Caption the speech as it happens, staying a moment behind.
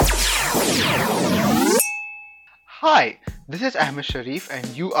Hi, this is Ahmed Sharif, and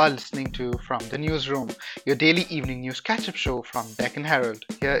you are listening to From the Newsroom, your daily evening news catch-up show from Deccan Herald.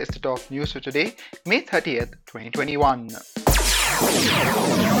 Here is the top news for today, May 30th, 2021.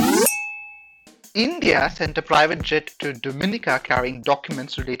 India sent a private jet to Dominica carrying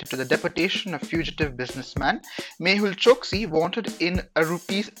documents related to the deportation of fugitive businessman Mehul Choksi, wanted in a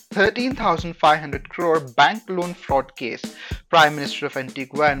rupees 13,500 crore bank loan fraud case. Prime Minister of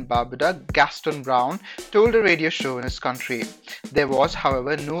Antigua and Barbuda, Gaston Brown, told a radio show in his country. There was,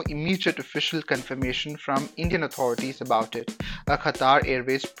 however, no immediate official confirmation from Indian authorities about it. A Qatar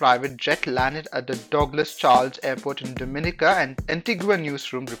Airways private jet landed at the Douglas Charles Airport in Dominica, and Antigua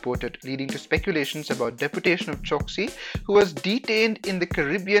newsroom reported, leading to speculation about deportation of Choksi, who was detained in the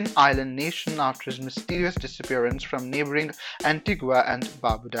Caribbean island nation after his mysterious disappearance from neighboring Antigua and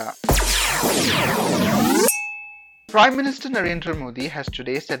Barbuda. Prime Minister Narendra Modi has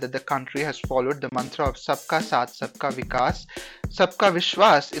today said that the country has followed the mantra of Sabka Saath, Sabka Vikas, Sabka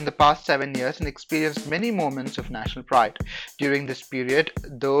Vishwas in the past 7 years and experienced many moments of national pride. During this period,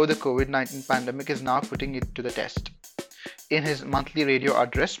 though, the COVID-19 pandemic is now putting it to the test. In his monthly radio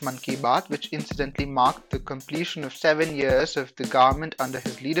address, Mann Ki Baat, which incidentally marked the completion of 7 years of the government under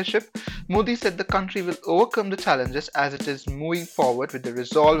his leadership, Modi said the country will overcome the challenges as it is moving forward with the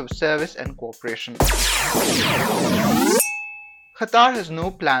resolve of service and cooperation. Qatar has no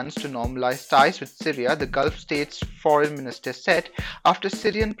plans to normalize ties with Syria, the Gulf state's foreign minister said, after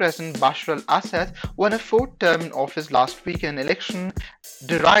Syrian President Bashar al-Assad won a fourth term in office last week in an election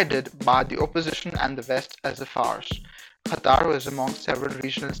derided by the opposition and the West as a farce. Qatar was among several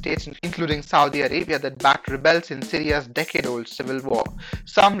regional states, including Saudi Arabia, that backed rebels in Syria's decade-old civil war.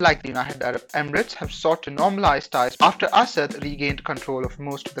 Some, like the United Arab Emirates, have sought to normalize ties after Assad regained control of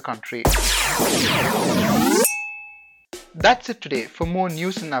most of the country. That's it today. For more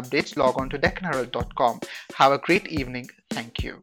news and updates, log on to DeccanHerald.com. Have a great evening. Thank you.